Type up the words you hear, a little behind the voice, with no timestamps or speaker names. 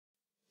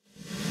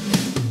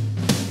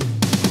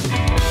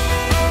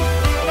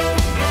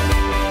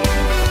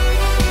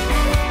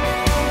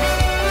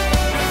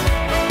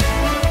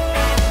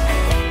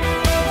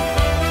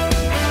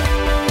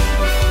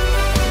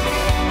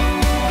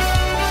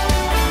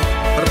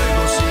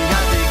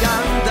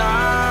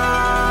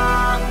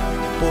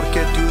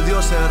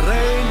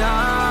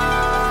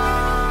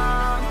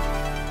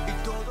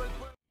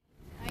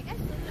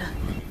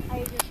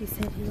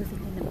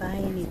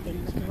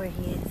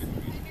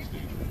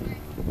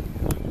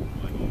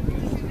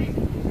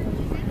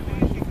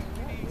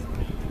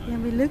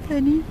look,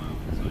 honey.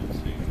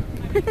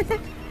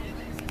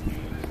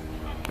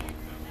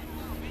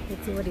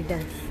 Let's see what he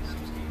does.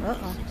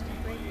 Uh-oh.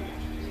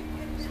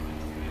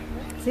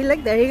 See,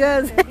 look, there he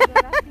goes.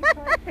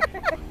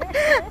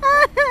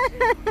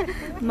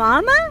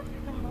 Mama?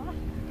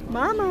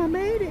 Mama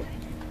made it.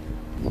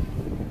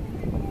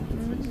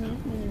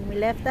 We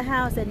left the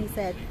house and he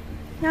said,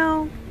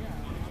 no,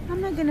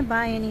 I'm not going to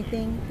buy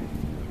anything.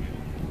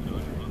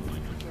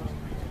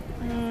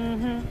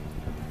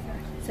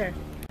 Sir.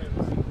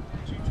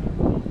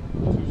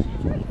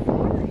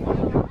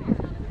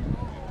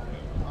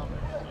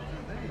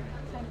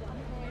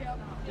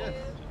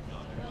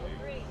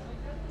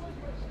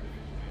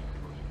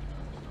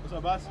 What's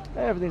up, boss?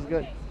 Everything's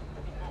good.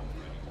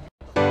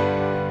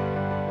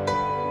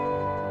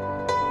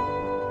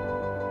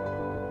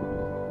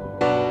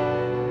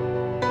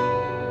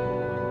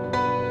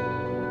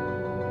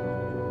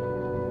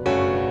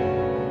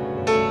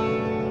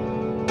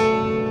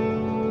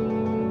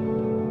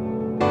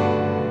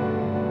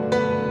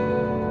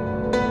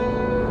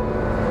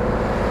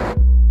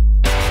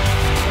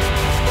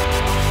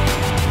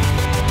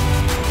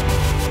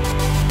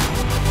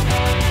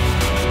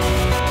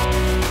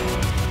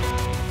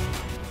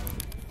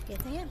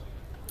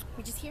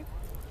 We're just here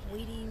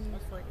waiting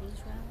for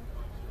Israel,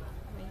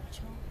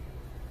 Rachel,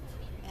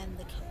 and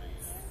the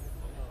kids.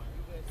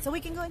 So we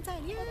can go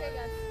inside. Yay! Okay,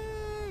 guys.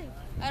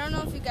 I don't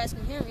know if you guys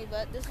can hear me,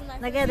 but this is my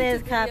Look at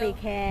this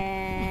copycat.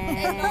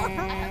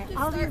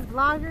 All these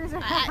vloggers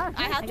are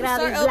I have to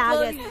start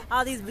uploading.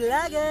 All these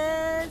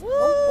vloggers.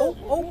 Oh.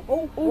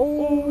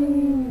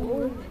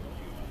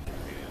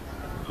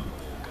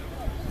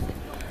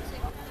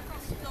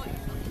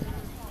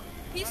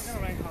 Peace. I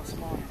know, right? How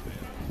small.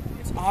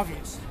 It's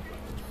obvious.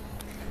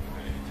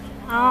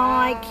 Oh,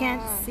 I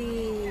can't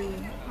see.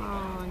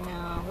 Oh,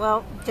 no.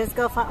 Well, just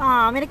go for...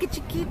 Oh, mira que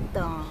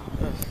chiquito.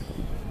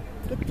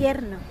 Qué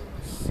tierno.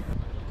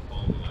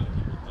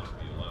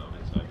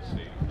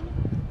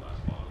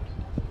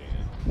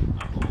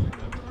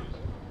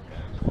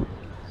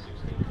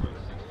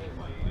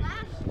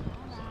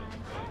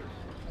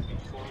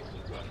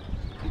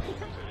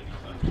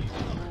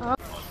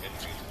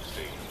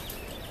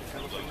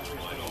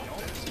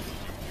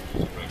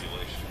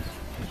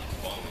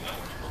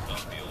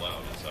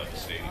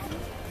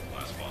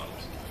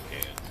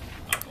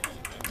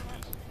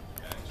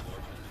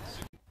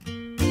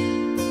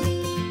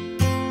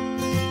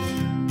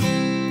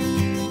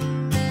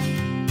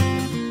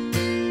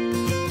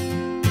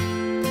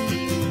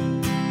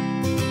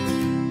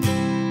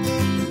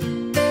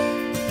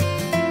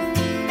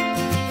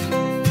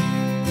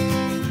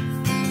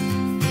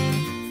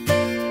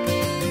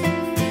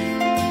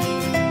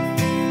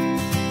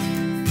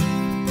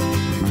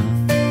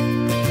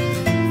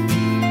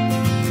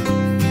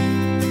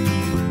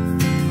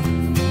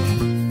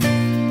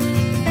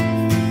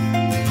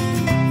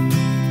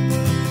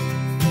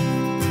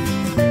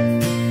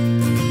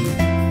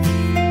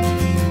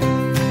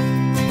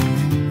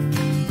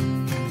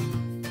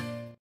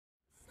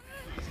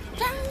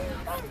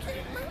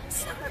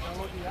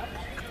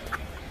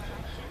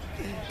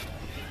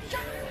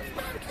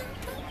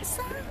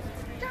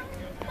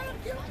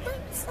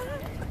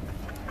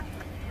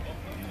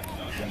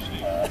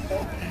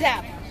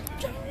 Dab.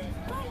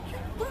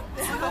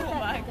 Oh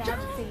my God.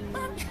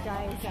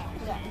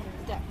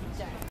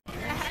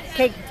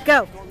 Okay,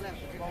 go.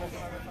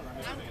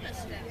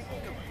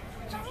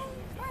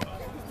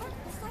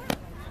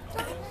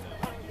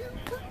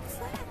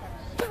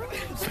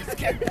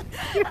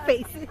 Your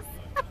faces.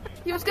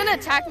 He was gonna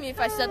attack me if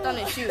I stepped on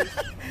his shoes.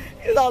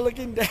 He's all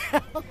looking down.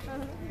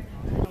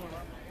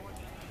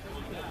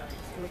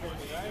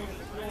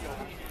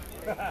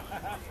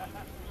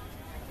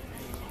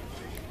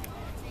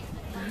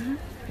 Huh?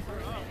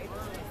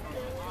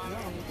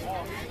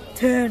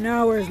 10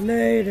 hours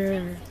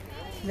later,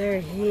 they're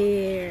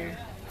here.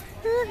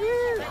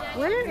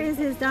 Where is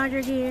his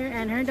Dodger gear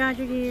and her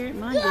Dodger gear?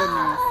 My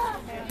goodness.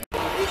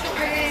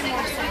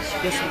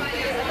 This one.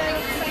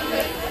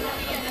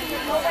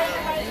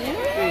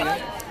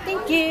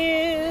 Thank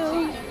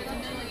you.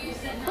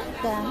 What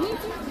the heck?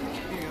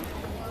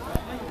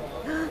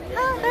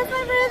 Oh, that's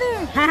my brother.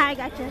 Hi,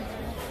 gotcha.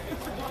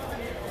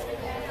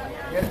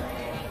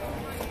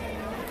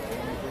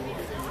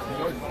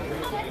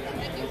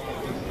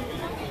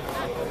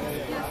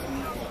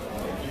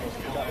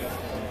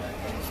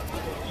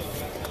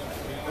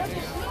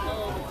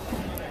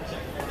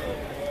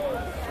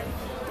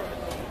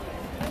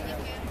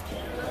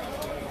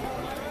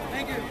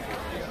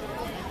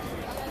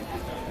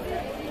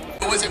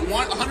 Was it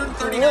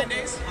 139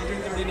 days?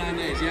 139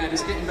 days, yeah,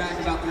 just getting back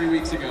about 3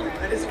 weeks ago.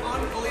 That is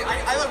unbelievable.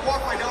 I like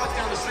walk my dogs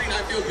down the street and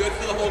I feel good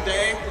for the whole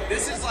day.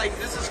 This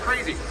is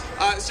crazy.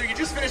 So you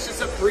just finished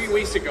this up 3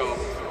 weeks ago.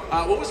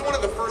 What was one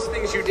of the first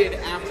things you did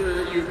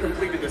after you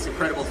completed this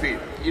incredible feat?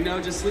 You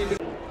know, just sleeping.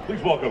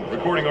 Please welcome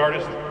recording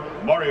artist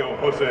Mario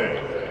Jose.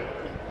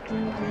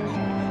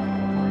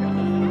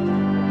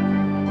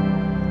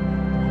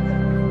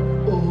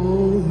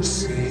 Oh,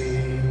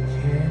 say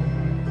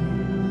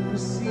can you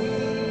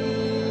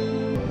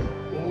see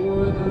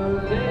o'er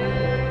the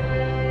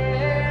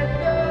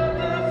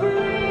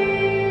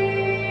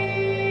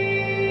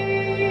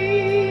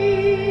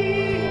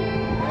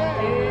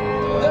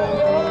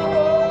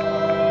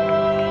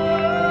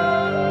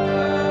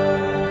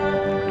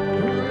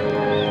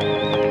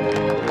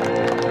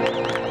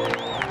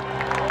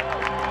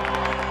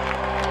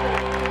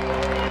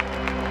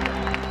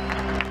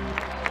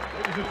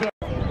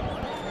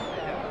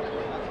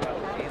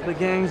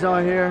Yankees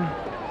are here.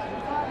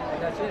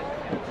 That's it.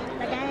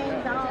 The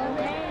game's on.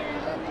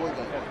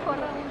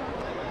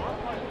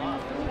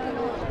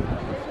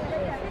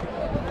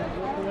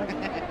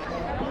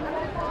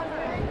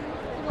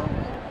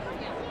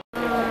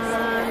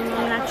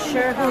 I'm not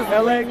sure who's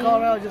LA, winning.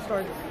 Colorado just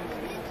started.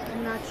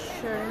 I'm not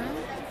sure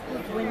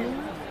who's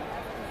winning.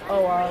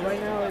 Oh,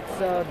 right now it's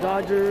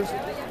Dodgers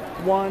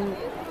 1,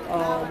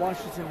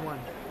 Washington 1.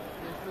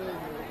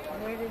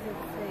 Where does it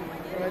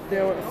say? Right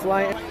there with the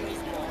flying.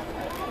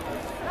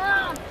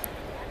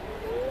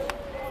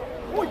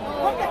 Somebody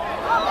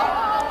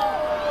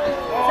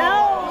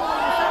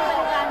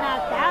got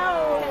knocked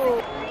out.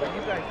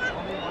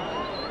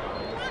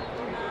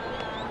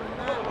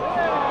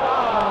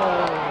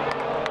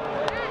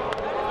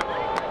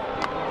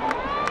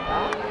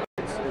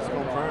 It's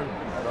confirmed.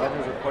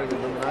 Dodgers are part of the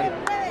Illuminati.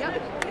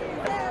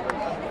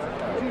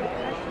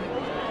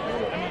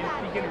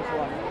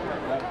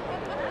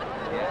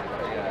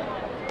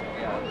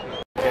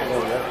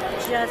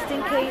 Just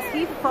in case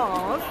he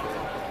falls,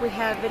 we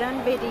have it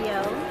on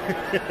video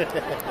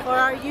for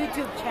our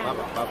YouTube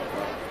channel.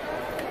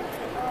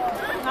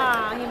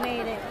 Ah, he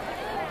made it.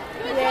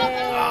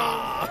 Yay.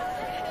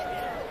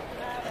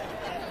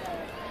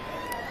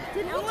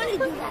 Didn't want to do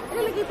that.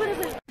 Look, he put it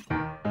back.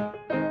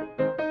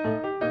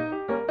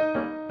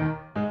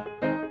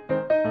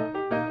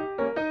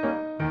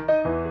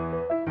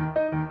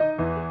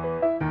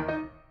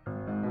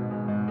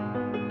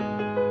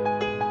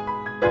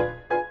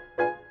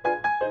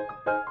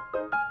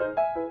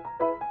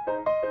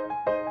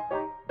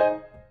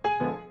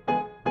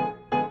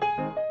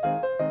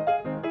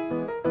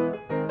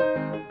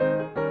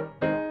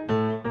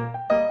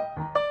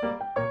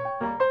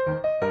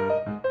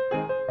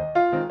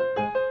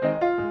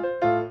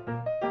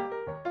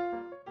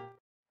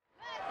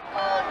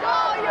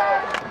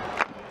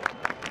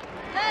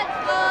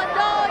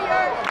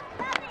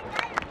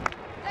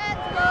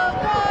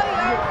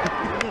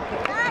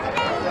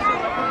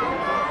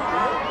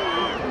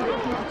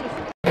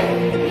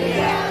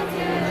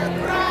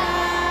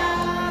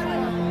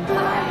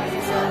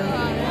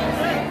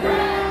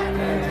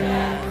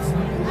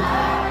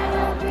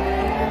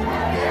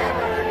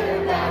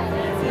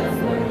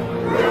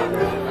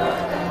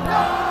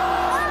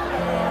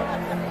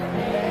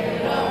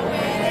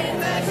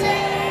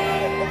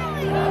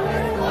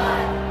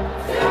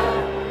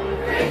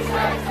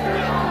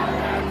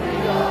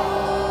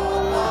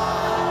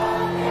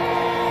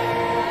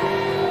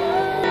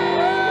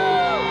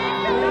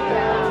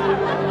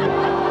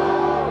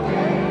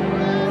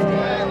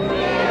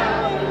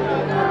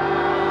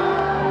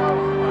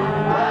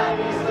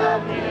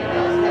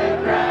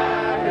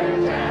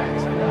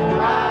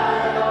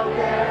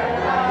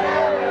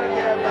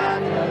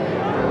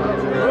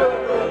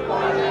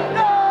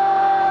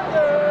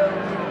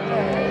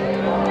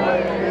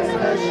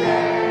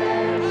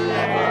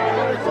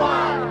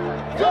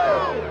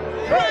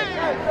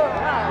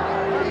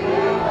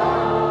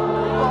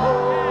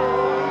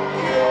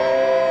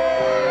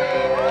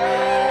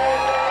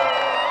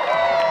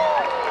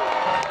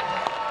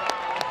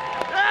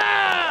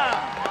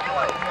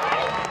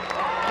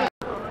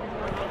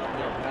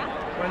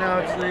 Right now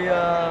it's the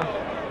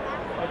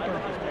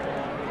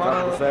Top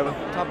of the seventh.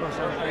 Top of the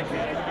seventh, thank you.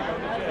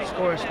 The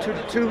score is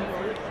 2-2.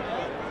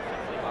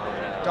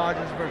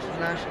 Dodgers versus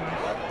Nationals.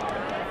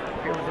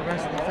 Here with the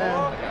rest of the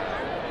fam.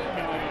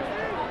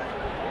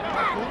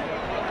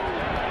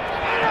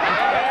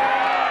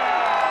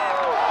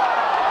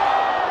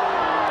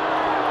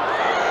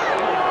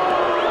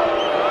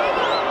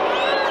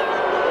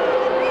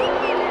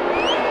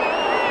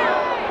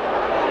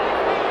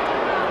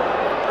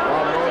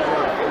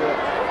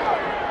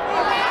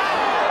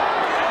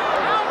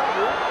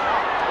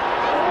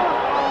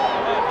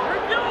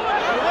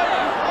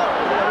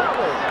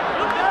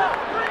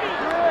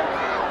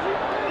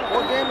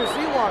 What game is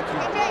he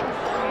watching?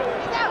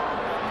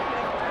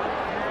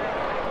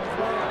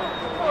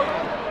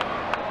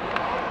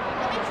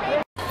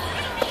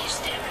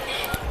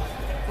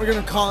 We're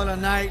gonna call it a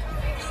night.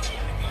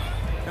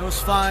 It was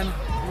fun.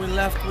 We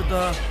left with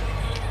the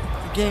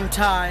game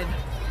tied.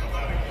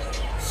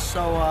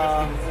 So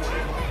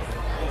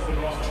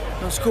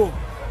it was cool.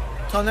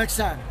 Till next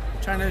time.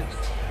 Trying to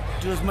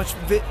do as much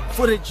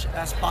footage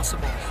as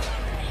possible.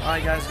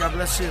 Alright guys, God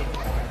bless you.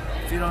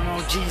 If you don't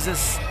know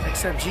Jesus,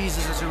 accept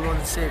Jesus as your Lord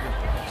and Savior.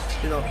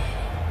 You know,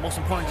 most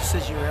important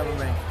decision you ever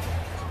make.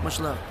 Much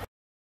love.